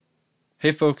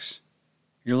Hey folks,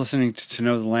 you're listening to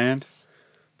Know the Land,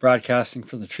 broadcasting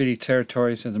from the Treaty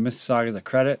Territories of the Mississauga the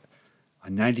Credit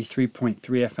on 93.3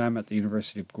 FM at the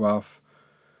University of Guelph.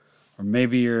 Or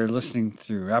maybe you're listening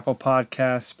through Apple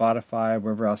Podcasts, Spotify,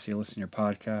 wherever else you listen to your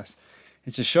podcast.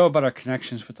 It's a show about our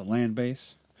connections with the land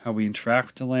base, how we interact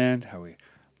with the land, how we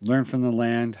learn from the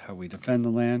land, how we defend the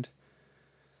land.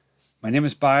 My name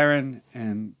is Byron,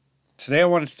 and today I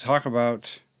wanted to talk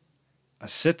about a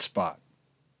sit spot.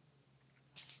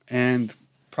 And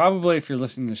probably if you're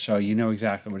listening to the show, you know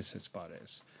exactly what a sit spot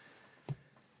is.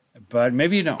 But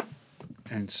maybe you don't.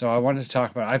 And so I wanted to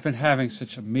talk about it. I've been having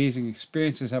such amazing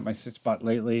experiences at my sit spot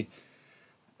lately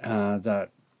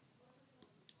that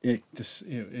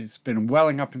it's been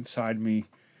welling up inside me.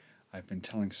 I've been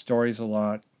telling stories a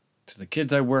lot to the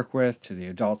kids I work with, to the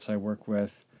adults I work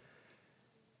with.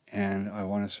 And I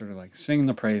want to sort of like sing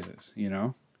the praises, you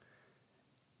know?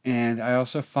 And I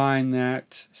also find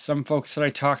that some folks that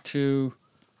I talk to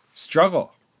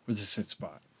struggle with the sit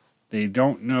spot. They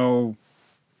don't know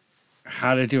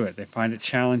how to do it. They find it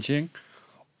challenging.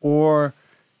 Or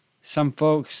some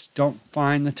folks don't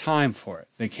find the time for it.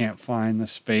 They can't find the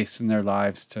space in their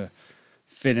lives to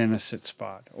fit in a sit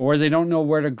spot. Or they don't know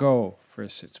where to go for a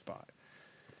sit spot.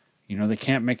 You know, they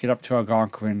can't make it up to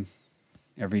Algonquin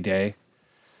every day.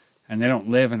 And they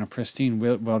don't live in a pristine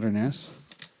wilderness.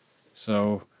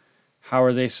 So how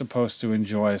are they supposed to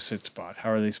enjoy a sit spot?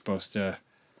 How are they supposed to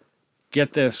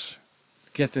get this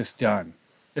done?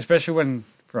 Especially when,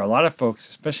 for a lot of folks,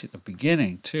 especially at the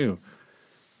beginning too,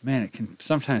 man, it can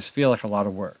sometimes feel like a lot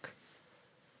of work.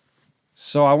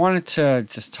 So I wanted to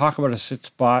just talk about a sit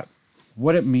spot,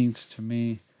 what it means to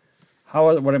me,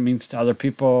 what it means to other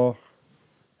people,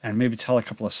 and maybe tell a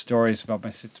couple of stories about my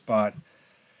sit spot.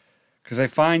 Because I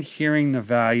find hearing the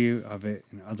value of it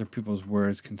in other people's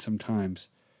words can sometimes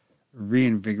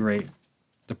reinvigorate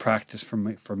the practice for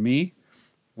me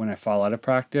when I fall out of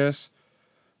practice.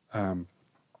 But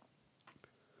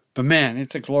man,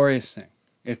 it's a glorious thing.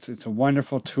 It's a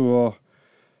wonderful tool.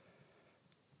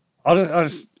 I'll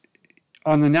just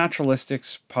on the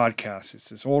Naturalistics podcast, it's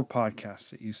this old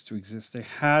podcast that used to exist. They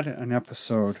had an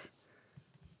episode,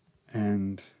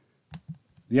 and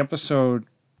the episode,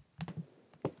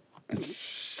 I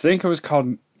think it was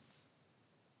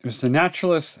the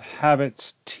Naturalist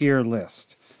Habits Tier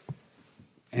List.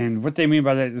 And what they mean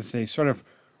by that is they sort of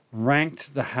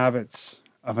ranked the habits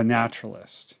of a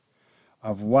naturalist,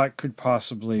 of what could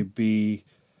possibly be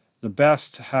the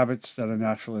best habits that a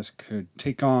naturalist could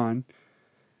take on.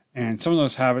 And some of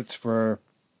those habits were,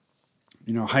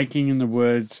 you know, hiking in the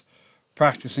woods,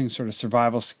 practicing sort of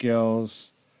survival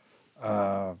skills,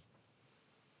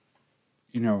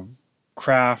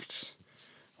 crafts,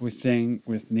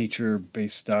 with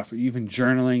nature-based stuff, or even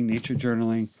journaling, nature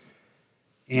journaling.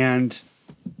 And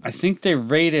I think they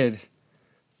rated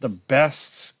the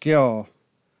best skill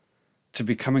to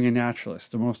becoming a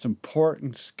naturalist, the most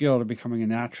important skill to becoming a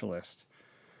naturalist,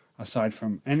 aside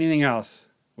from anything else,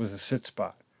 was a sit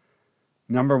spot.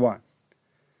 Number one.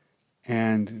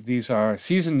 And these are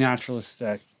seasoned naturalists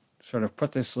that sort of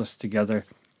put this list together,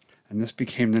 and this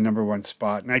became the number one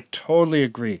spot. And I totally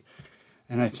agree.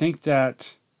 And I think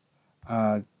that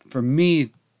for me,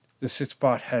 the sit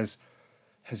spot has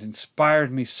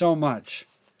inspired me so much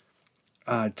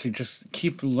to just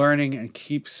keep learning and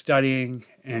keep studying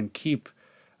and keep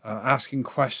asking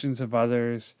questions of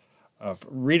others, of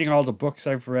reading all the books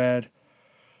I've read.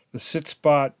 The sit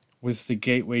spot was the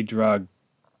gateway drug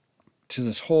to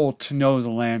this whole To Know the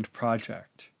Land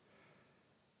project.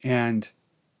 And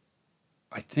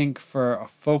I think for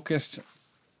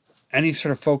any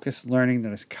sort of focused learning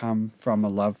that has come from a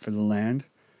love for the land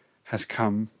has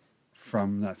come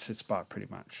from that sit spot pretty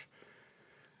much.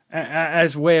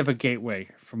 As way of a gateway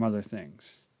from other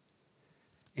things.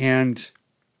 And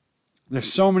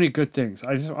there's so many good things.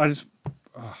 I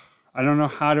don't know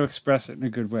how to express it in a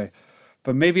good way.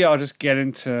 But maybe I'll just get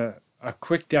into a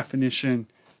quick definition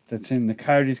that's in The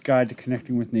Coyote's Guide to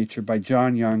Connecting with Nature by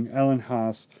John Young, Ellen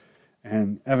Haas,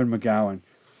 and Evan McGowan.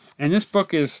 And this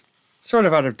book is sort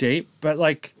of out of date, but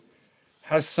like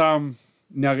has some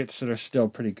nuggets that are still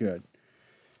pretty good.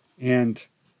 And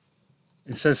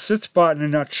it says, sit spot in a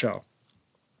nutshell.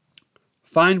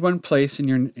 Find one place in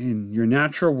your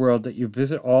natural world that you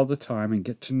visit all the time and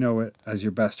get to know it as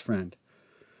your best friend.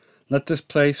 Let this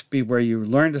place be where you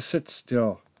learn to sit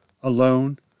still,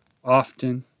 alone,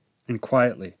 often, and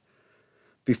quietly,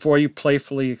 before you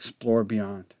playfully explore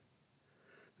beyond.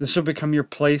 This will become your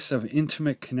place of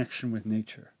intimate connection with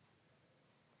nature.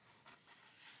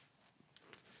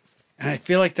 And I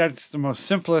feel like that's the most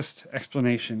simplest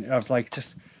explanation of like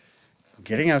just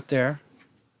getting out there,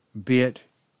 be it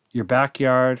your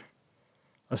backyard,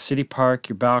 a city park,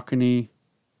 your balcony.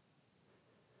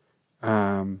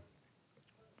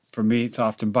 For me, it's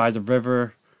often by the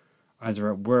river, either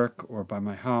at work or by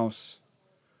my house,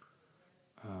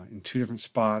 in two different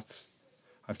spots.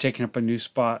 I've taken up a new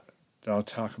spot that I'll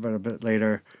talk about a bit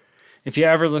later. If you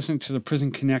ever listen to the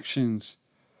Prison Connections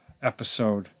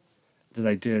episode that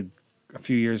I did a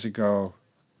few years ago,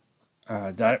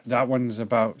 that one's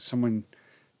about someone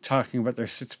talking about their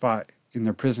sit spot in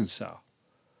their prison cell.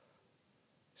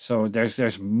 So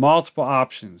there's multiple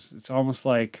options. It's almost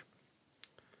like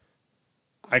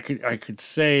I could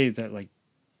say that, like,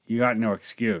 you got no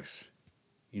excuse.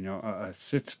 You know, a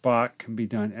sit spot can be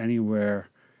done anywhere,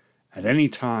 at any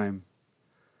time,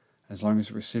 as long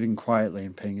as we're sitting quietly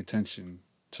and paying attention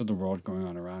to the world going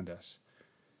on around us.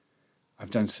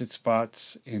 I've done sit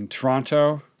spots in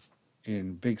Toronto,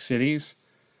 in big cities,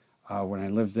 when I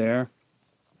lived there.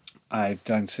 I've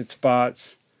done sit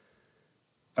spots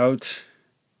out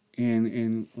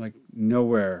in like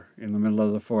nowhere in the middle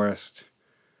of the forest,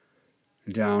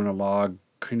 down a log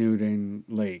canoeing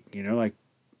lake. You know, like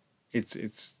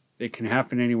it can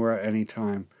happen anywhere at any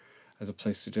time, as a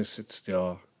place to just sit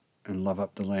still and love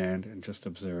up the land and just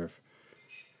observe.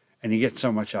 And you get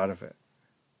so much out of it.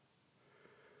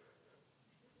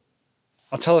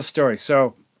 I'll tell a story.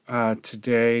 So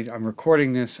today I'm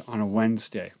recording this on a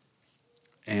Wednesday,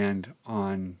 and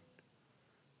on,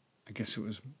 I guess it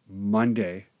was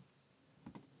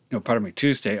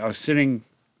Tuesday, I was sitting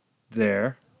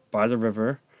there by the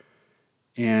river,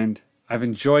 and I've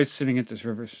enjoyed sitting at this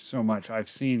river so much. I've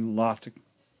seen lots of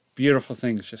beautiful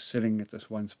things just sitting at this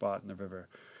one spot in the river.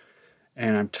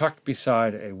 And I'm tucked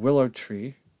beside a willow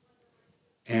tree,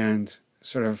 and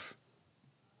sort of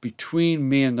between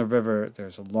me and the river,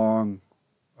 there's a long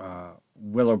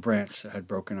willow branch that had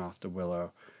broken off the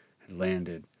willow and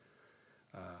landed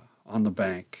on the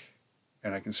bank.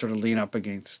 And I can sort of lean up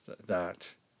against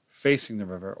that, facing the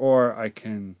river, or I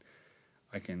can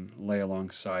lay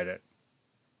alongside it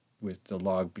with the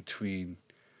log between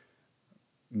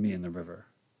me and the river.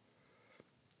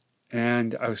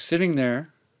 And I was sitting there.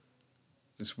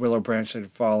 This willow branch that had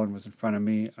fallen was in front of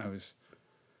me. I was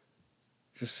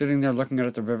just sitting there looking out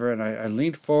at the river, and I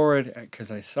leaned forward because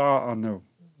I saw on the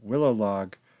willow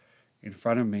log in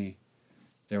front of me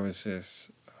there was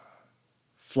this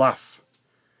fluff.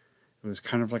 It was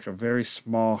kind of like a very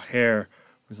small hair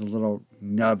with a little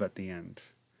nub at the end.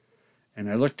 And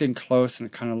I looked in close, and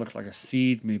it kind of looked like a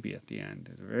seed maybe at the end.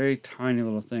 It was a very tiny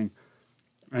little thing.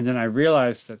 And then I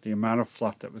realized that the amount of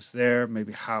fluff that was there,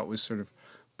 maybe how it was sort of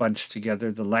bunched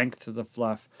together, the length of the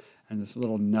fluff, and this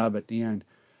little nub at the end,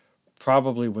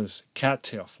 probably was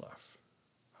cattail fluff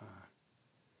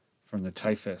from the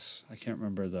typhus. I can't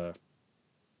remember the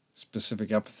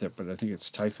specific epithet, but I think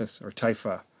it's typhus or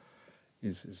typha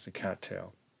is the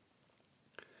cattail.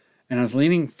 And I was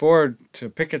leaning forward to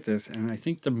pick at this, and I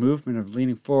think the movement of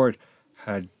leaning forward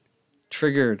had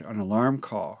triggered an alarm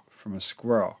call from a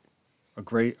squirrel, a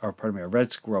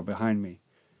red squirrel behind me.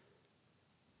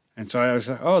 And so I was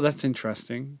like, oh, that's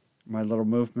interesting. My little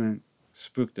movement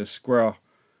spooked this squirrel.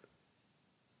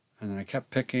 And then I kept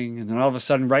picking, and then all of a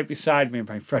sudden, right beside me,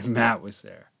 my friend Matt was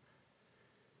there.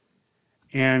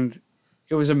 And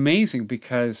it was amazing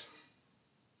because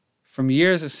from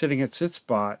years of sitting at sit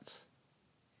spots,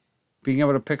 being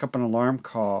able to pick up an alarm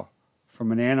call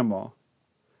from an animal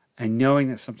and knowing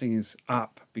that something is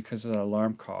up because of that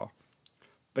alarm call.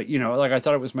 But, you know, like I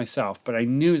thought it was myself, but I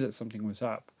knew that something was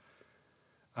up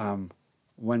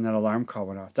when that alarm call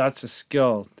went off. That's a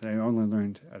skill that I only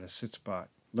learned at a sit spot,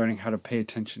 learning how to pay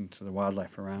attention to the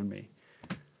wildlife around me.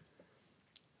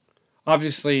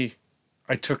 Obviously,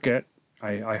 I took it.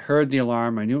 I heard the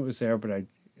alarm. I knew it was there, but it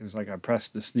was like I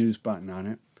pressed the snooze button on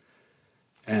it.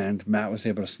 And Matt was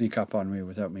able to sneak up on me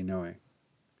without me knowing.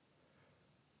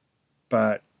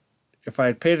 But if I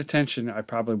had paid attention, I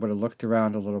probably would have looked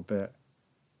around a little bit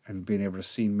and been able to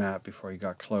see Matt before he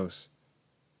got close.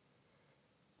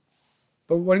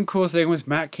 But one cool thing was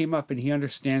Matt came up and he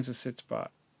understands the sit spot.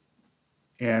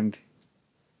 And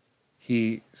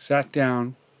he sat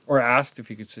down, or asked if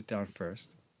he could sit down first.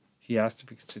 He asked if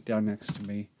he could sit down next to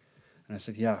me. And I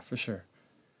said, yeah, for sure.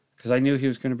 Because I knew he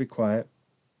was going to be quiet.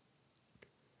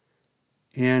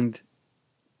 And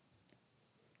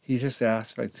he just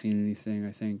asked if I'd seen anything,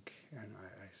 I think. And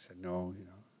I said no, you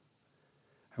know.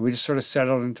 And we just sort of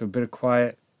settled into a bit of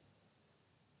quiet.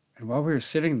 And while we were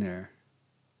sitting there,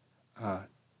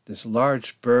 this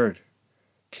large bird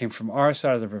came from our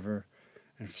side of the river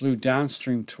and flew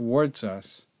downstream towards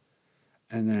us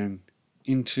and then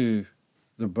into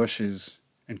the bushes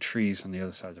and trees on the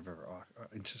other side of the river,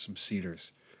 into some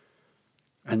cedars.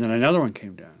 And then another one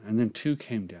came down, and then two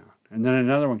came down, and then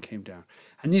another one came down.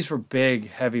 And these were big,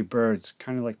 heavy birds,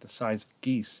 kind of like the size of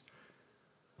geese.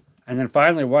 And then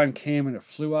finally one came and it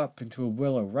flew up into a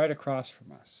willow right across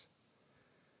from us.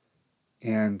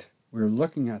 And we were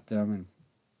looking at them, and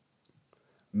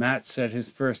Matt said his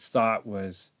first thought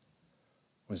was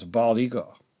a bald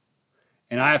eagle.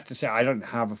 And I have to say, I don't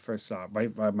have a first thought.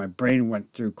 My brain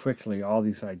went through quickly all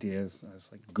these ideas. I was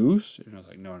like, goose? And I was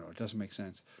like, no, it doesn't make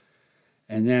sense.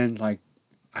 And then, like,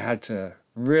 I had to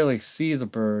really see the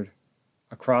bird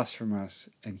across from us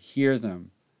and hear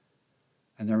them.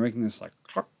 And they're making this, like,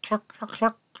 cluck, cluck, cluck,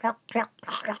 cluck, cluck, cluck,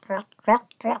 cluck, cluck,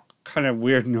 cluck, cluck, kind of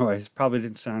weird noise. Probably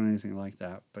didn't sound anything like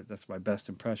that, but that's my best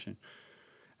impression.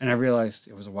 And I realized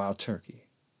it was a wild turkey.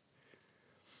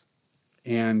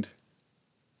 And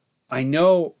I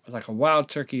know, like, a wild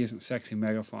turkey isn't sexy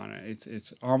megafauna.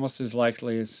 It's almost as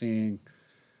likely as seeing,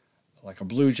 like, a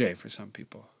blue jay for some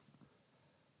people.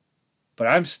 But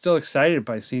I'm still excited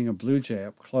by seeing a blue jay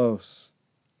up close,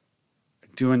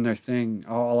 doing their thing.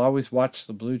 I'll always watch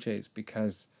the blue jays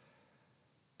because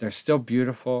they're still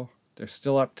beautiful. They're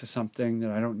still up to something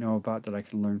that I don't know about that I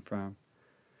can learn from.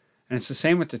 And it's the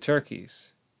same with the turkeys.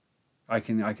 I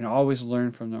can always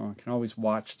learn from them. I can always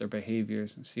watch their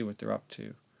behaviors and see what they're up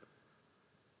to.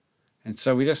 And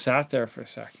so we just sat there for a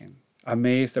second,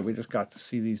 amazed that we just got to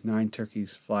see these 9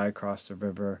 turkeys fly across the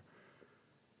river.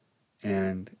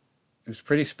 And it was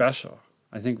pretty special.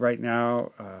 I think right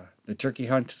now the turkey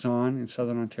hunt is on in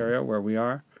southern Ontario, where we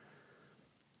are,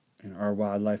 in our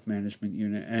wildlife management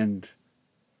unit. And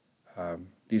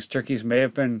these turkeys may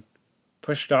have been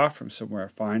pushed off from somewhere,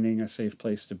 finding a safe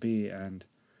place to be. And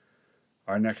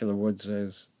our neck of the woods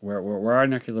is, where our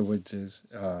neck of the woods is,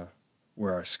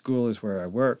 where our school is, where I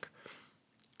work,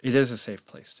 it is a safe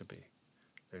place to be.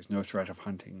 There's no threat of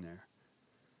hunting there.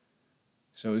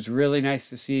 So it was really nice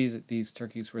to see that these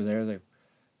turkeys were there.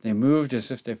 They moved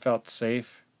as if they felt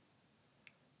safe.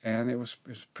 And it was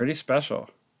pretty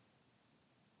special.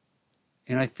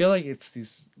 And I feel like it's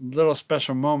these little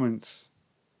special moments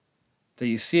that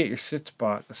you see at your sit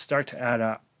spot that start to add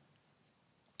up.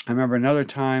 I remember another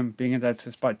time being at that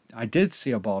sit spot, I did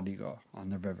see a bald eagle on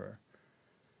the river.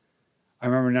 I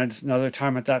remember another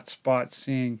time at that spot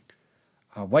seeing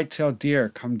a white-tailed deer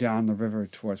come down the river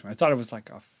towards me. I thought it was like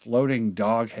a floating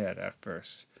dog head at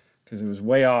first because it was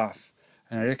way off.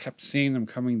 And I just kept seeing them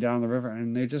coming down the river,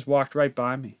 and they just walked right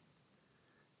by me.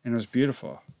 And it was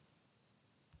beautiful.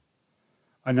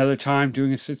 Another time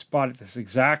doing a sit spot at this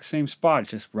exact same spot,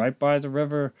 just right by the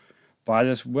river, by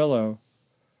this willow.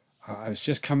 I was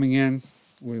just coming in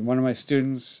with one of my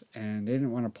students, and they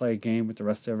didn't want to play a game with the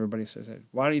rest of everybody. So I said,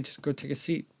 why don't you just go take a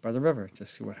seat by the river,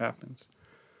 just see what happens.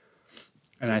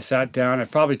 And I sat down. I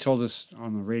probably told this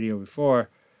on the radio before,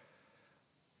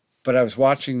 but I was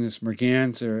watching this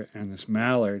merganser and this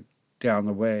mallard down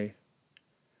the way,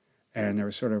 and they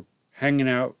were sort of hanging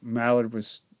out. Mallard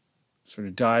was sort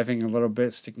of diving a little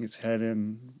bit, sticking its head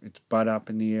in, its butt up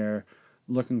in the air,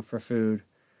 looking for food.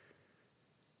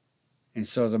 And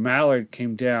so the mallard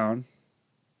came down,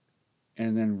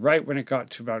 and then right when it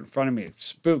got to about in front of me, it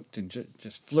spooked and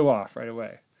just flew off right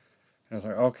away. And I was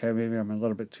like, okay, maybe I'm a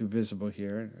little bit too visible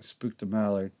here. And I spooked the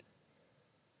mallard.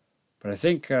 But I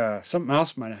think something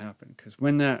else might have happened, because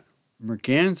when that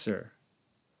merganser,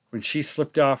 when she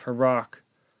slipped off her rock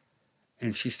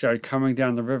and she started coming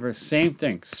down the river, same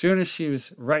thing. As soon as she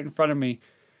was right in front of me,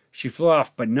 she flew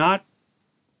off, but not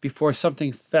before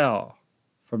something fell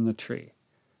from the tree.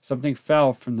 Something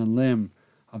fell from the limb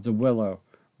of the willow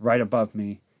right above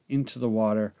me into the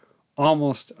water,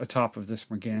 almost atop of this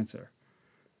merganser.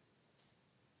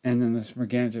 And then this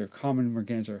merganser, common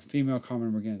merganser, a female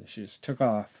common merganser, she just took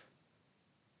off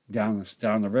down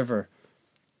the river.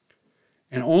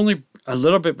 And only a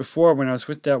little bit before, when I was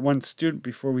with that one student,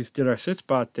 before we did our sit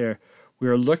spot there, we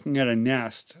were looking at a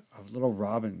nest of little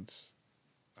robins,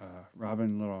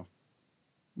 little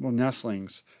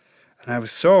nestlings. And I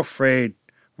was so afraid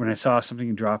when I saw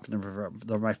something drop in the river.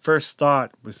 My first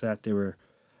thought was that they were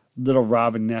little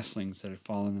robin nestlings that had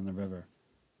fallen in the river.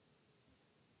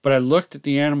 But I looked at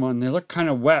the animal, and they looked kind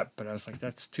of wet, but I was like,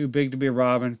 that's too big to be a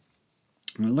robin.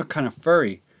 And it looked kind of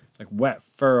furry, like wet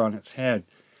fur on its head.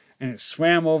 And it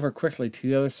swam over quickly to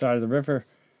the other side of the river,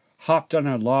 hopped on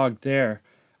a log there,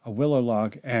 a willow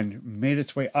log, and made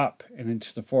its way up and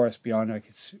into the forest beyond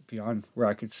where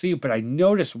I could see. But I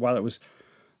noticed while it was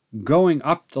going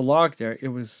up the log there, it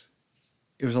was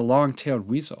a long-tailed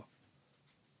weasel.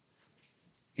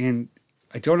 And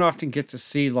I don't often get to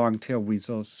see long-tailed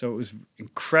weasels, so it was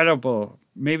incredible.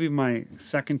 Maybe my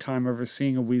second time ever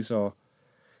seeing a weasel.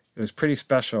 It was pretty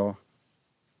special.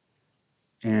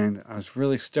 And I was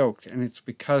really stoked, and it's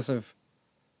because of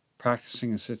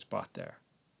practicing a sit spot there.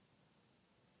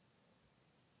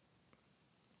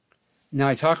 Now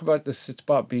I talk about the sit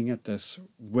spot being at this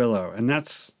willow, and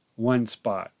that's one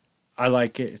spot. I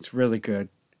like it. It's really good.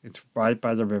 It's right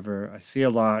by the river. I see a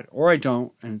lot, or I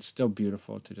don't, and it's still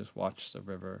beautiful to just watch the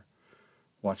river,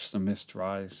 watch the mist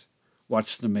rise,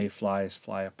 watch the mayflies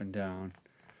fly up and down,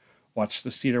 watch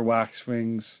the cedar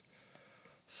waxwings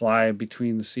fly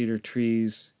between the cedar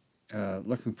trees,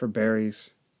 looking for berries.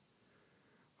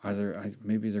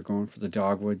 Maybe they're going for the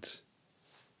dogwoods.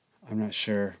 I'm not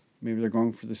sure. Maybe they're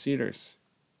going for the cedars.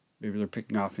 Maybe they're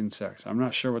picking off insects. I'm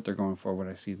not sure what they're going for when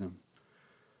I see them.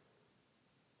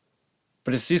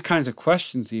 But it's these kinds of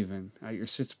questions, even at your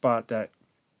sit spot, that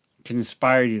can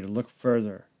inspire you to look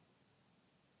further.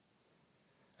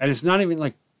 And it's not even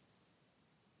like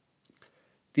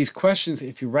these questions,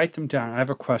 if you write them down. I have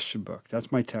a question book.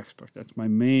 That's my textbook. That's my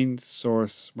main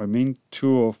source, my main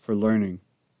tool for learning.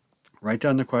 Write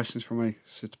down the questions for my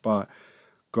sit spot.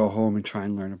 Go home and try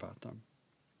and learn about them.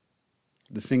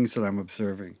 The things that I'm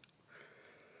observing.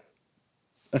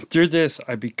 And through this,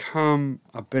 I become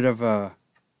a bit of an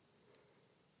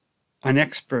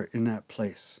expert in that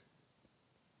place.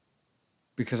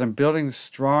 Because I'm building a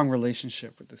strong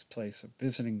relationship with this place of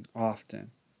visiting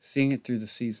often, seeing it through the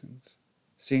seasons,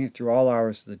 seeing it through all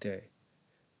hours of the day.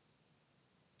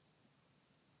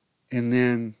 And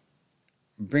then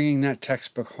bringing that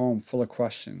textbook home full of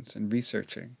questions and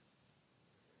researching.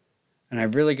 And I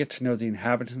really get to know the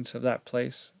inhabitants of that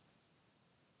place.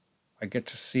 I get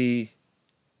to see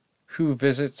who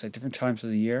visits at different times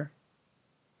of the year.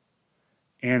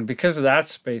 And because of that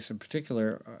space in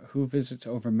particular, who visits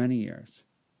over many years.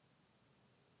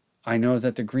 I know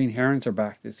that the green herons are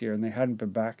back this year, and they hadn't been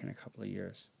back in a couple of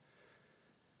years.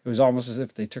 It was almost as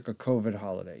if they took a COVID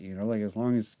holiday, like as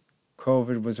long as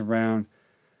COVID was around,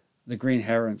 the green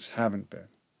herons haven't been.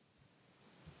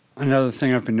 Another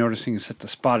thing I've been noticing is that the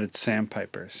spotted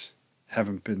sandpipers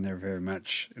haven't been there very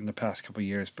much in the past couple of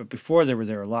years, but before they were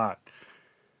there a lot.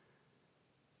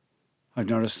 I've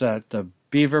noticed that the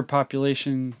beaver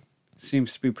population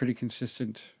seems to be pretty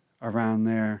consistent around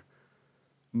there.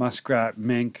 Muskrat,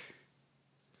 mink.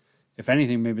 If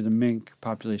anything, maybe the mink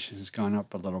population has gone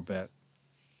up a little bit.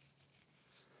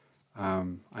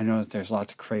 I know that there's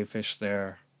lots of crayfish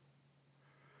there.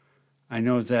 I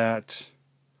know that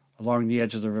along the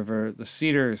edge of the river, the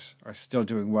cedars are still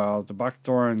doing well. The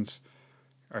buckthorns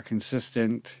are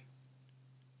consistent.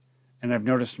 And I've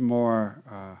noticed more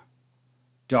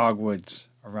dogwoods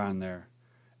around there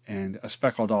and a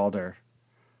speckled alder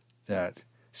that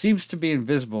seems to be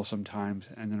invisible sometimes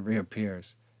and then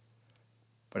reappears.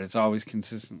 But it's always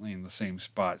consistently in the same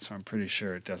spot, so I'm pretty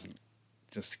sure it doesn't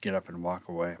just get up and walk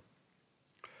away.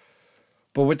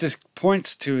 But what this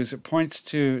points to is it points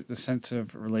to the sense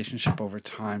of relationship over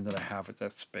time that I have with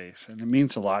that space. And it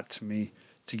means a lot to me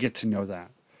to get to know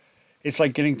that. It's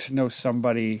like getting to know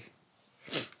somebody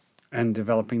and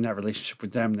developing that relationship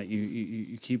with them that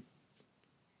you keep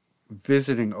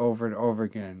visiting over and over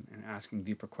again and asking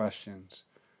deeper questions.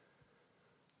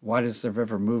 Why does the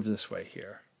river move this way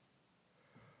here?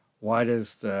 Why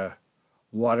does the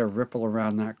water ripple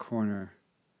around that corner?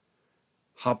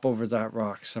 Hop over that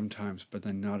rock sometimes, but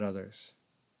then not others.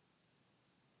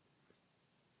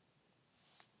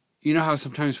 You know how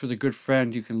sometimes with a good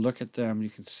friend, you can look at them, you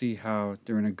can see how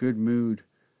they're in a good mood,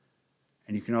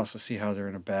 and you can also see how they're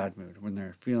in a bad mood, when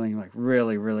they're feeling like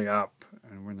really, really up,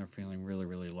 and when they're feeling really,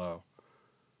 really low.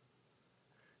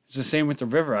 It's the same with the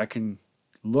river. I can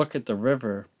look at the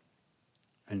river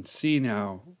and see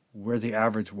now where the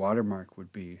average watermark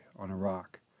would be on a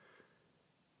rock.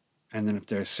 And then if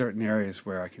there's certain areas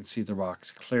where I can see the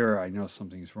rocks clearer, I know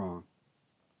something's wrong.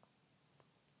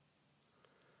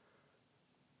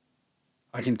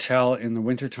 I can tell in the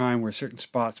wintertime where certain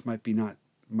spots might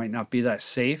not be that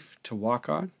safe to walk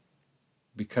on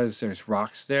because there's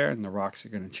rocks there, and the rocks are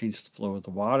going to change the flow of the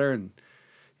water, and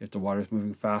if the water is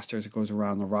moving faster as it goes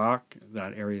around the rock,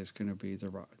 that area is going to be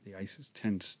the ice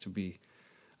tends to be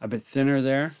a bit thinner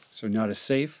there, so not as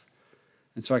safe.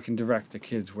 And so I can direct the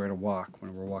kids where to walk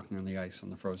when we're walking on the ice on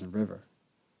the frozen river.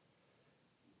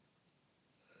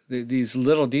 These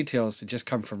little details that just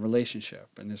come from relationship,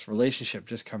 and this relationship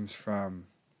just comes from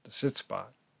the sit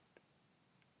spot.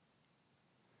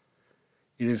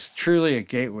 It is truly a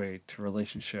gateway to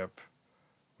relationship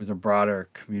with a broader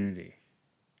community.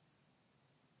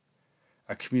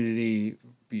 A community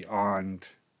beyond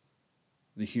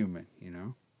the human,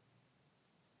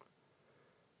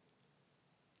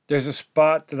 There's a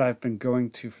spot that I've been going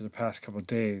to for the past couple of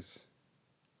days.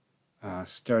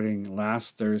 Starting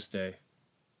last Thursday,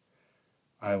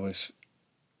 I was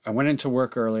I went into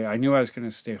work early. I knew I was going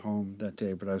to stay home that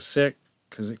day, but I was sick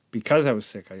because I was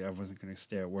sick. I wasn't going to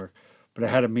stay at work, but I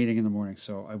had a meeting in the morning,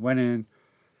 so I went in.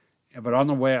 But on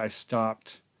the way, I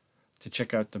stopped to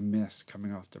check out the mist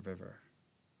coming off the river,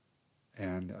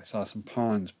 and I saw some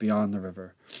ponds beyond the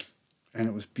river, and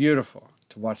it was beautiful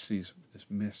to watch this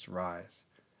mist rise.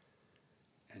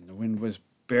 And the wind was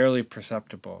barely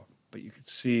perceptible, but you could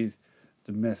see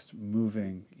the mist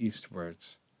moving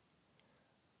eastwards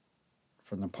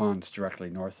from the ponds directly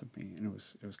north of me, and it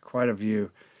was quite a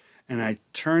view. And I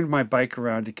turned my bike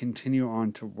around to continue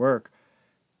on to work,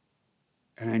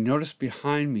 and I noticed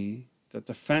behind me that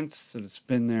the fence that has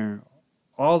been there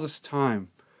all this time,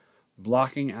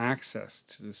 blocking access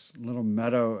to this little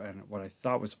meadow and what I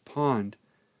thought was a pond,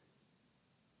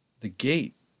 the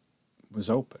gate was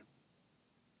open.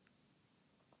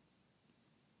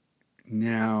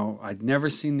 Now, I'd never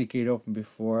seen the gate open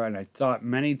before, and I thought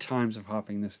many times of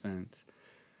hopping this fence.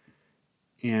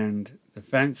 And the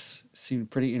fence seemed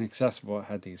pretty inaccessible. It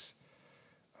had these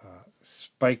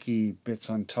spiky bits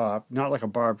on top, not like a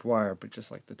barbed wire, but just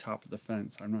like the top of the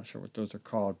fence. I'm not sure what those are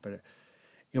called, but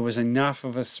it was enough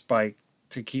of a spike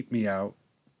to keep me out.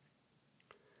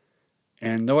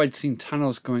 And though I'd seen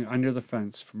tunnels going under the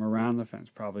fence, from around the fence,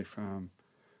 probably from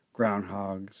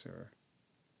groundhogs or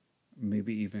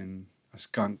maybe even a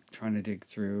skunk trying to dig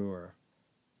through, or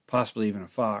possibly even a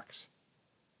fox,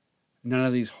 none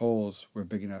of these holes were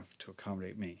big enough to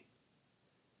accommodate me.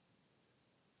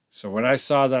 So when I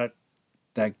saw that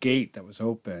gate that was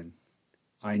open,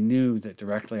 I knew that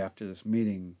directly after this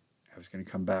meeting, I was going to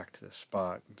come back to this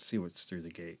spot and see what's through the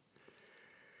gate.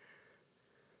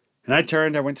 And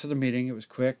I went to the meeting. It was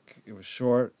quick, it was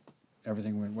short,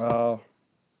 everything went well.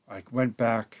 I went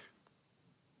back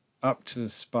up to the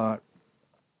spot,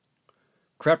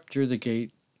 crept through the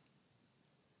gate,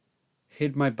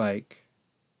 hid my bike,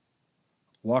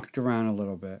 walked around a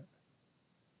little bit,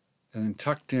 and then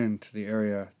tucked into the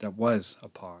area that was a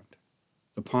pond.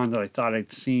 The pond that I thought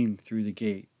I'd seen through the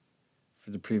gate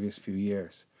for the previous few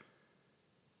years.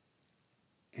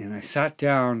 And I sat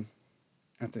down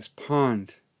at this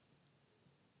pond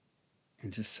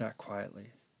and just sat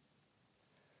quietly.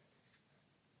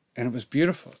 And it was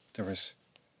beautiful. There was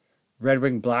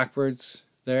red-winged blackbirds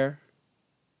there.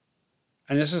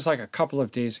 And this was like a couple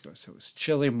of days ago, so it was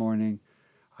chilly morning.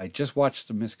 I just watched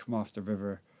the mist come off the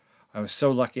river. I was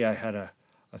so lucky I had a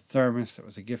thermos that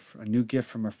was a new gift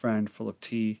from a friend, full of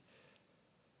tea.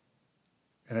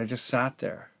 And I just sat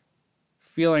there,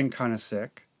 feeling kind of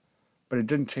sick, but it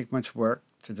didn't take much work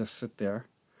to just sit there.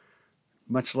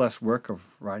 Much less work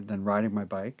than riding my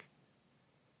bike.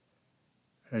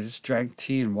 And I just drank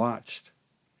tea and watched,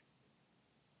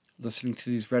 listening to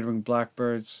these red-winged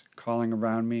blackbirds calling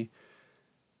around me.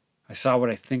 I saw what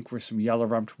I think were some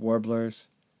yellow-rumped warblers.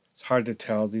 It's hard to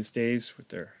tell these days with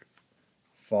their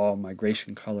fall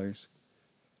migration colors.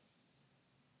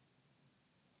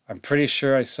 I'm pretty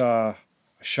sure I saw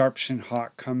a sharp-shinned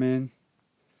hawk come in,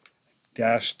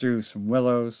 dash through some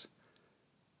willows,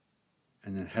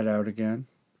 and then head out again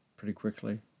pretty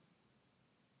quickly. It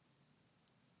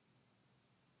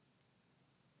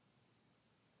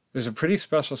was a pretty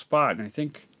special spot, and I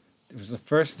think it was the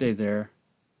first day there.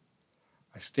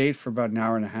 I stayed for about an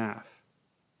hour and a half,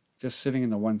 just sitting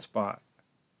in the one spot.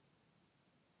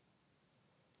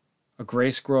 A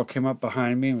gray squirrel came up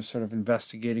behind me and was sort of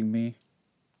investigating me.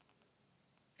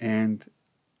 And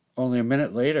only a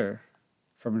minute later,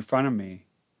 from in front of me,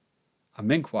 a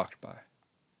mink walked by.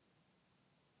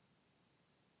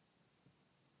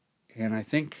 And I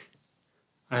think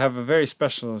I have a very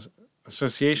special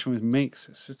association with minks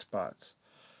as sit spots.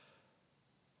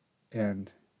 And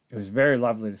it was very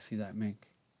lovely to see that mink.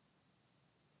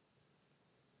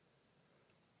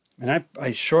 And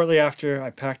I shortly after,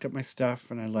 I packed up my stuff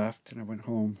and I left and I went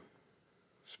home,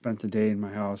 spent the day in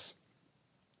my house.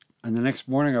 And the next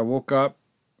morning I woke up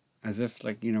as if,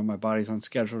 like, you know, my body's on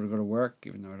schedule to go to work,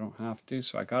 even though I don't have to.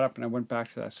 So I got up and I went back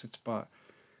to that sit spot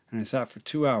and I sat for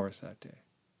 2 hours that day.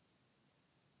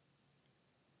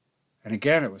 And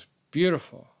again, it was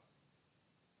beautiful.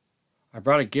 I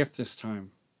brought a gift this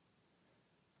time.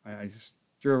 I just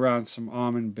threw around some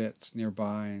almond bits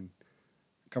nearby and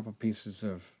a couple pieces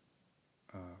of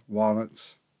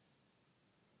walnuts.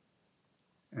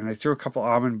 And I threw a couple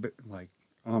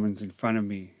almonds in front of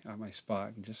me at my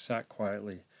spot and just sat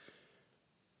quietly.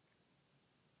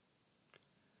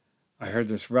 I heard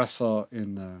this rustle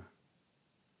in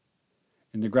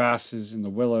the grasses, in the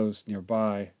willows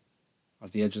nearby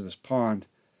at the edge of this pond,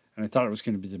 and I thought it was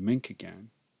going to be the mink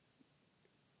again.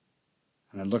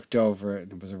 And I looked over it,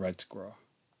 and it was a red squirrel.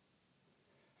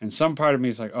 And some part of me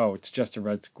is like, oh, it's just a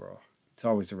red squirrel. It's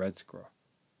always a red squirrel.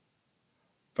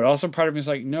 But also part of me is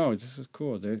like, no, this is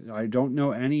cool. I don't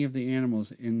know any of the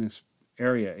animals in this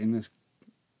area,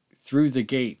 through the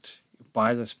gate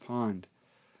by this pond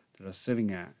that I was sitting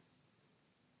at.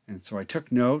 And so I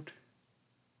took note,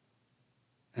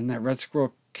 and that red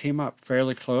squirrel came up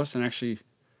fairly close and actually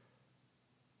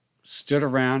stood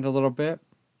around a little bit,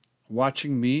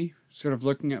 watching me, sort of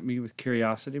looking at me with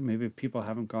curiosity. Maybe people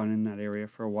haven't gone in that area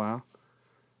for a while.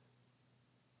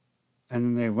 And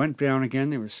then they went down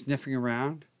again. They were sniffing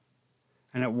around.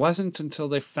 And it wasn't until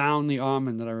they found the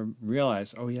almond that I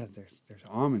realized, oh yeah, there's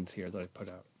almonds here that I put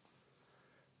out.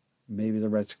 Maybe the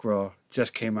red squirrel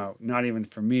just came out, not even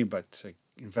for me, but to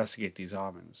investigate these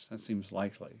almonds. That seems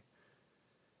likely.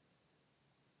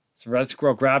 So the red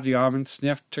squirrel grabbed the almond,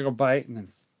 sniffed, took a bite, and then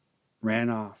ran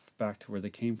off back to where they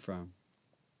came from.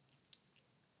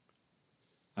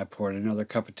 I poured another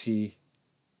cup of tea.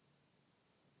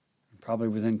 And probably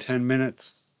within 10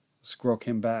 minutes, the squirrel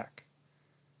came back.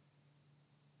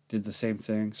 Did the same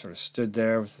thing, sort of stood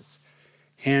there with its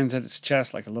hands at its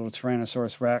chest like a little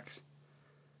Tyrannosaurus Rex.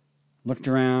 Looked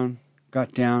around,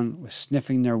 got down, was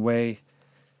sniffing their way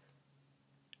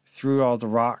through all the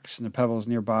rocks and the pebbles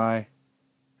nearby,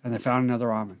 and they found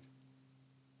another almond.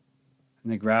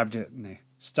 And they grabbed it and they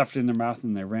stuffed it in their mouth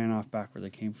and they ran off back where they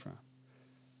came from.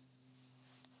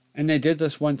 And they did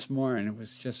this once more, and it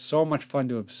was just so much fun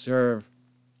to observe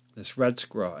this red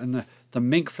squirrel. And the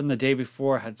mink from the day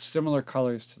before had similar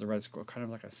colors to the red squirrel, kind of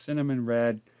like a cinnamon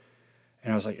red.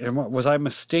 And I was like, was I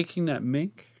mistaking that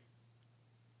mink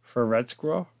for a red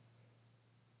squirrel?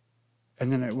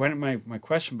 And then I went in my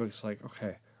question book. It's like,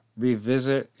 okay,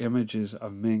 revisit images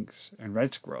of minks and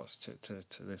red squirrels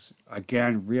to this,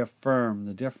 again, reaffirm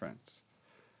the difference.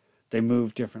 They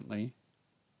move differently.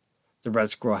 The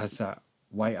red squirrel has that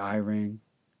white eye ring.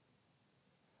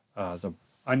 The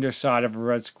underside of a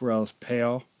red squirrel is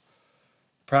pale,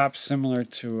 perhaps similar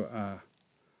to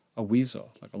a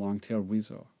weasel, like a long-tailed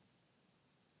weasel.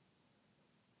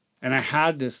 And I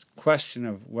had this question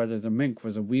of whether the mink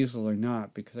was a weasel or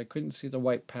not, because I couldn't see the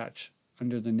white patch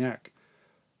under the neck.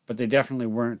 But they definitely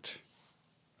weren't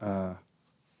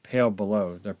pale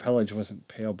below. Their pelage wasn't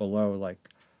pale below like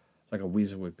a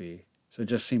weasel would be. So it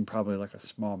just seemed probably like a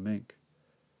small mink.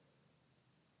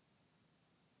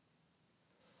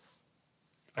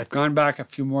 I've gone back a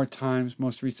few more times.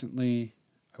 Most recently,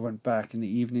 I went back in the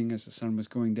evening as the sun was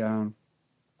going down.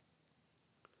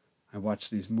 I watched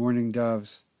these mourning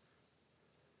doves.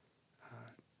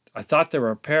 I thought they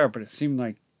were a pair, but it seemed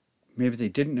like maybe they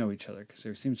didn't know each other because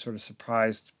they seemed sort of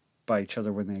surprised by each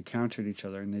other when they encountered each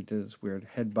other, and they did this weird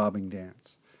head bobbing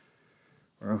dance.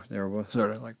 Or they were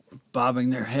sort of like bobbing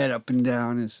their head up and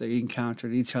down as they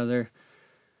encountered each other.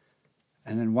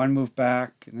 And then one moved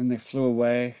back, and then they flew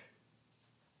away.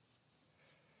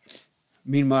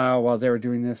 Meanwhile, while they were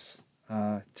doing this,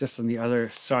 just on the other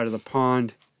side of the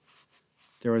pond,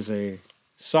 there was a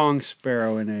song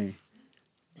sparrow and a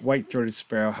white-throated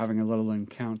sparrow having a little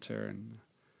encounter, and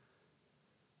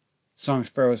song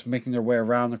sparrow was making their way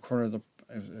around the corner of it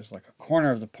was like a corner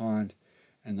of the pond,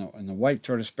 and the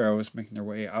white-throated sparrow was making their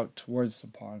way out towards the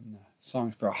pond. And the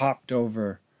song sparrow hopped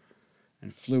over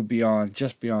and flew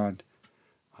just beyond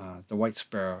the white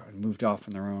sparrow, and moved off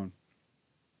on their own.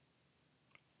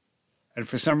 And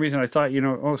for some reason I thought,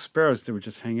 sparrows, they would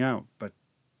just hang out, but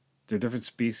they're different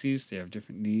species, they have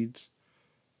different needs.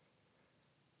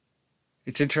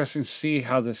 It's interesting to see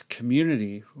how this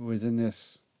community within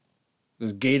this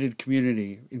gated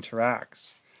community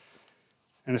interacts.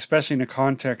 And especially in the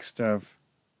context of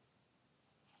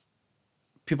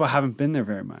people haven't been there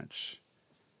very much.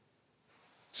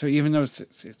 So even though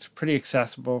it's pretty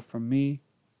accessible from me,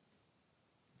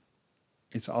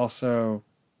 it's also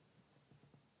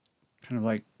kind of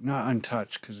like not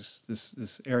untouched, because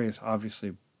this area has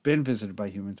obviously been visited by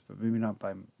humans, but maybe not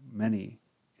by many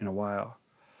in a while.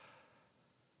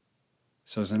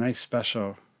 So it's a nice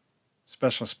special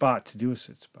spot to do a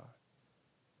sit spot.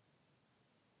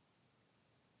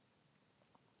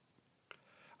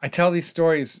 I tell these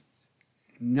stories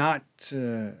not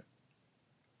to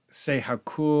say how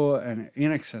cool and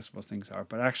inaccessible things are,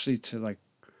 but actually to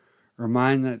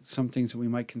remind that some things that we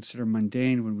might consider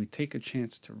mundane, when we take a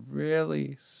chance to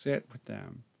really sit with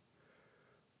them,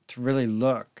 to really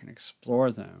look and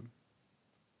explore them,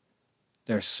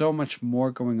 there's so much more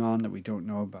going on that we don't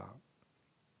know about.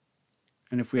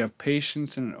 And if we have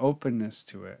patience and an openness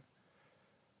to it,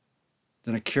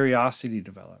 then a curiosity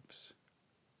develops.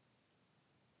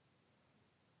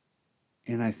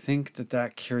 And I think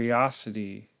that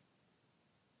curiosity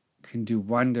can do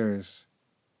wonders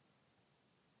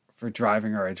for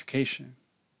driving our education,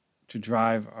 to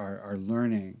drive our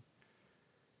learning,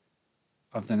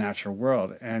 of the natural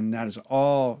world. And that is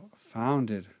all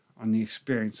founded on the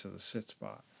experience of the sit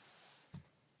spot.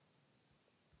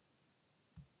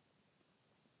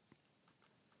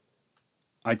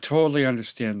 I totally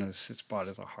understand that a sit spot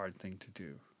is a hard thing to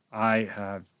do. I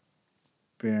have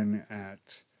been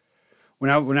at when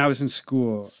I was in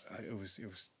school, it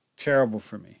was terrible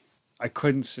for me. I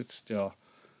couldn't sit still.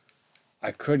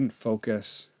 I couldn't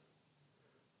focus.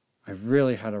 I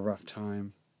really had a rough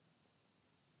time.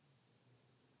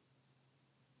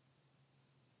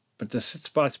 But the sit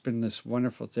spot's been this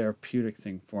wonderful therapeutic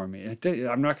thing for me.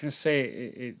 I'm not going to say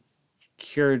it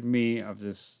cured me of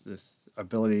this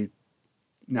ability.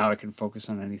 Now I can focus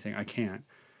on anything. I can't.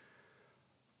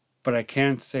 But I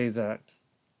can say that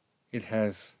it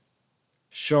has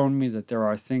shown me that there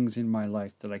are things in my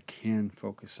life that I can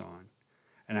focus on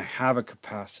and I have a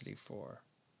capacity for.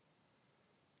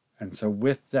 And so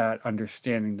with that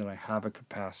understanding that I have a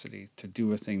capacity to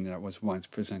do a thing that was once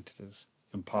presented as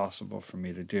impossible for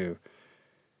me to do,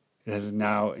 it has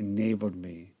now enabled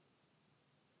me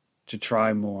to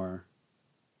try more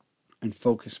and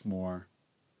focus more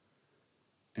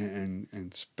and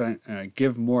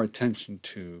give more attention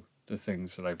to the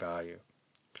things that I value.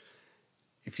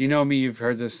 If you know me, you've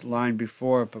heard this line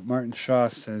before, but Martin Shaw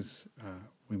says,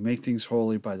 we make things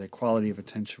holy by the quality of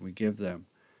attention we give them.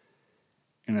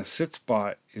 And a sit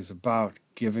spot is about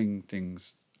giving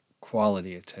things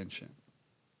quality attention.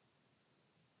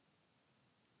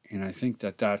 And I think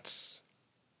that's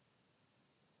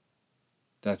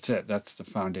it. That's the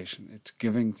foundation. It's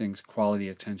giving things quality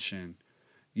attention,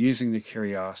 using the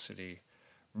curiosity,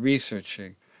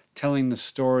 researching, telling the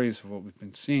stories of what we've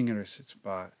been seeing at our sit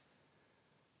spot,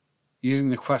 using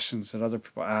the questions that other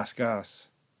people ask us,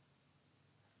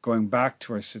 going back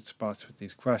to our sit spots with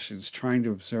these questions, trying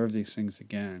to observe these things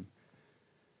again.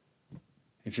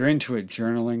 If you're into it,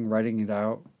 journaling, writing it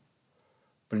out,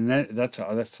 but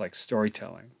that's like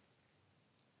storytelling.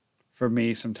 For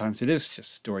me, sometimes it is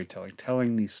just storytelling,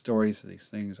 telling these stories of these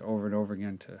things over and over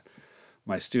again to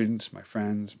my students, my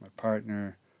friends, my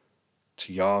partner,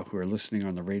 to y'all who are listening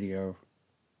on the radio.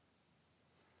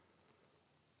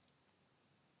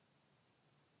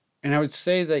 And I would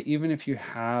say that even if you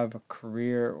have a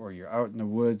career or you're out in the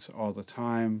woods all the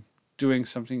time doing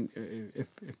something,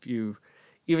 if you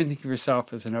even think of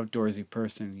yourself as an outdoorsy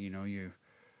person, you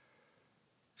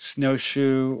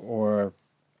snowshoe or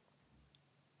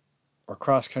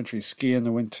cross-country ski in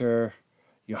the winter,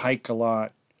 you hike a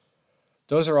lot,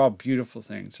 those are all beautiful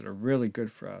things that are really good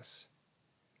for us.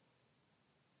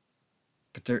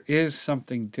 But there is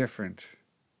something different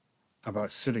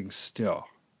about sitting still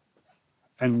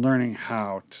and learning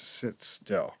how to sit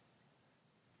still.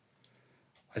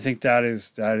 I think that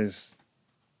is a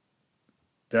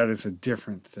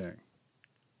different thing.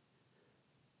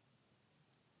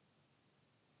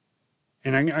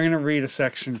 And I'm going to read a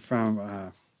section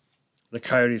from The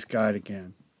Coyote's Guide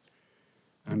again,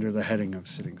 under the heading of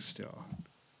Sitting Still.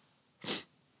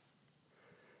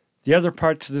 The other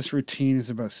part to this routine is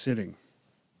about sitting,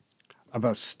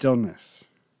 about stillness.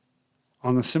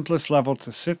 On the simplest level,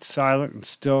 to sit silent and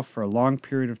still for a long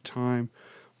period of time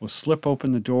will slip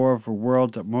open the door of a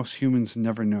world that most humans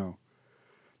never know,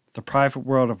 the private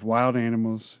world of wild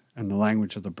animals and the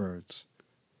language of the birds.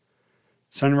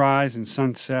 Sunrise and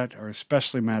sunset are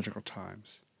especially magical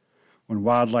times, when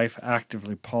wildlife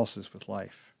actively pulses with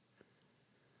life.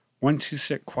 Once you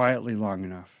sit quietly long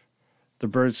enough, the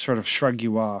birds sort of shrug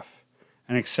you off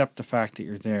and accept the fact that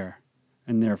you're there,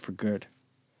 and there for good.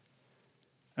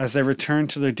 As they return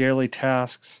to their daily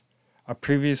tasks, a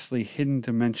previously hidden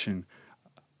dimension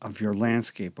of your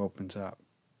landscape opens up.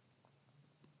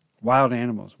 Wild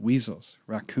animals, weasels,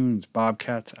 raccoons,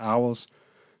 bobcats, owls,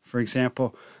 for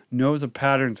example, know the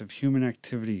patterns of human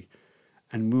activity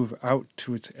and move out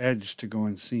to its edge to go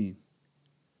unseen.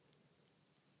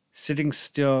 Sitting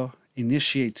still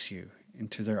initiates you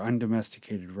into their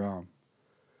undomesticated realm,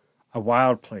 a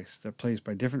wild place that plays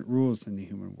by different rules than the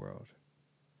human world.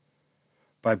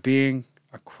 By being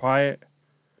a quiet,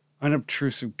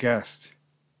 unobtrusive guest,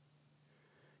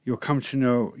 you'll come to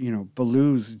know,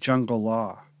 Baloo's jungle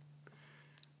law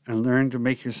and learn to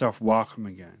make yourself welcome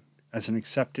again as an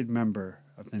accepted member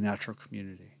of the natural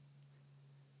community.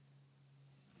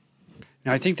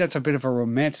 Now, I think that's a bit of a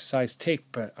romanticized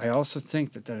take, but I also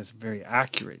think that is a very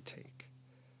accurate take.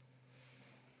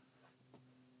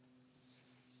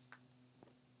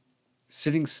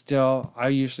 Sitting still, I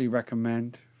usually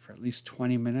recommend for at least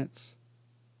 20 minutes.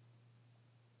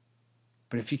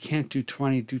 But if you can't do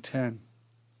 20, do 10.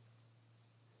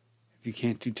 If you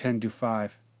can't do 10, do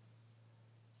 5.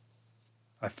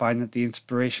 I find that the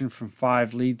inspiration from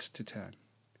 5 leads to 10.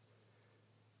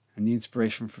 And the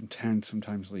inspiration from 10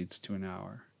 sometimes leads to an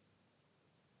hour.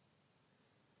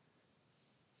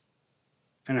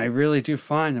 And I really do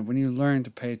find that when you learn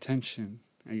to pay attention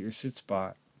at your sit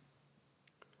spot,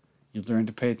 you learn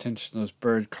to pay attention to those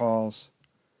bird calls.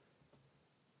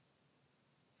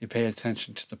 You pay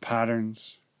attention to the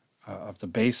patterns of the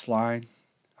baseline,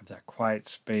 of that quiet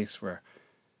space where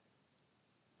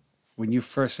when you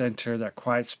first enter that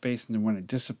quiet space and then when it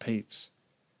dissipates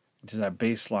into that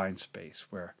baseline space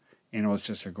where animals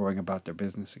just are going about their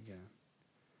business again.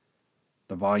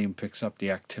 The volume picks up,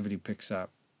 the activity picks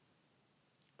up.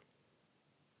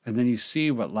 And then you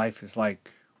see what life is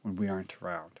like when we aren't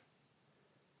around.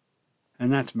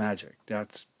 And that's magic.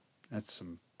 That's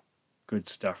some good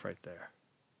stuff right there.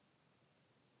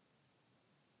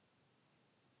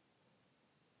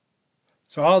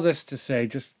 So all this to say,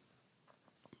 just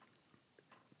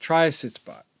try a sit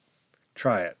spot.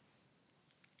 Try it.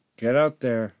 Get out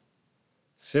there.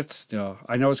 Sit still.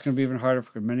 I know it's going to be even harder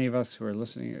for many of us who are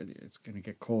listening. It's going to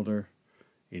get colder.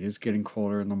 It is getting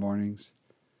colder in the mornings.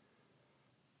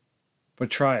 But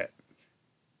try it.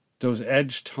 Those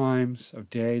edge times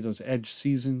of day, those edge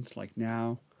seasons like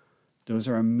now, those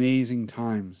are amazing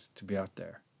times to be out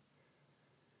there.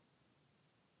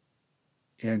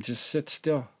 And just sit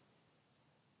still.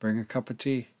 Bring a cup of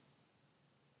tea.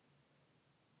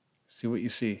 See what you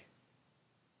see.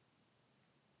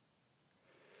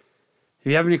 If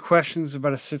you have any questions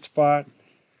about a sit spot,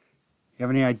 you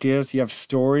have any ideas, you have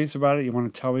stories about it you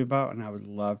want to tell me about, and I would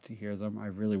love to hear them. I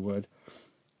really would.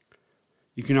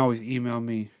 You can always email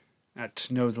me at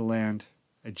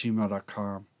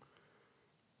toknowtheland@gmail.com.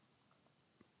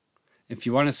 If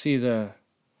you want to see the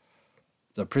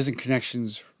Prison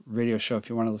Connections radio show, if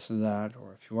you want to listen to that,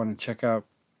 or if you want to check out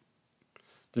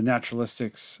the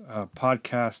Naturalistics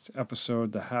podcast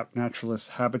episode, the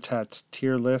Naturalist Habitats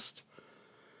tier list,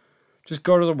 just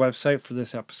go to the website for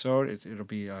this episode. It'll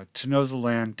be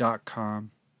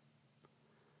toknowtheland.com.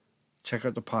 Check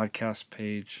out the podcast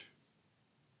page.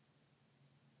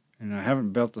 And I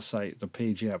haven't built the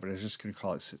page yet, but I was just going to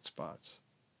call it Sit Spots.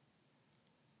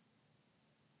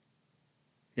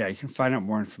 Yeah, you can find out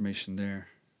more information there.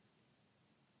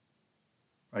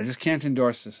 I just can't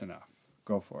endorse this enough.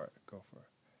 Go for it. Go for it.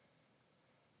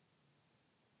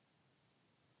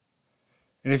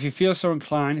 And if you feel so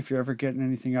inclined, if you're ever getting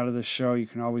anything out of this show, you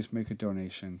can always make a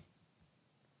donation.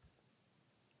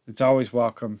 It's always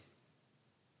welcome.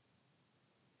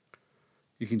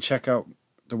 You can check out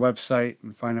the website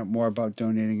and find out more about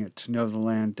donating at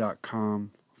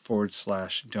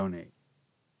toknowtheland.com/donate.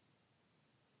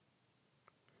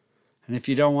 And if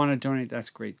you don't want to donate, that's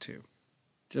great too.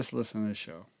 Just listen to the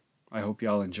show. I hope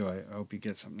y'all enjoy it. I hope you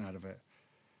get something out of it.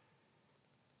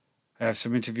 I have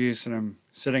some interviews that I'm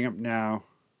setting up now.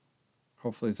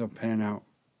 Hopefully they'll pan out.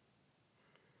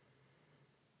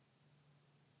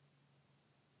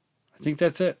 I think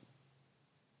that's it.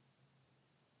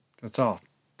 That's all.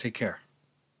 Take care.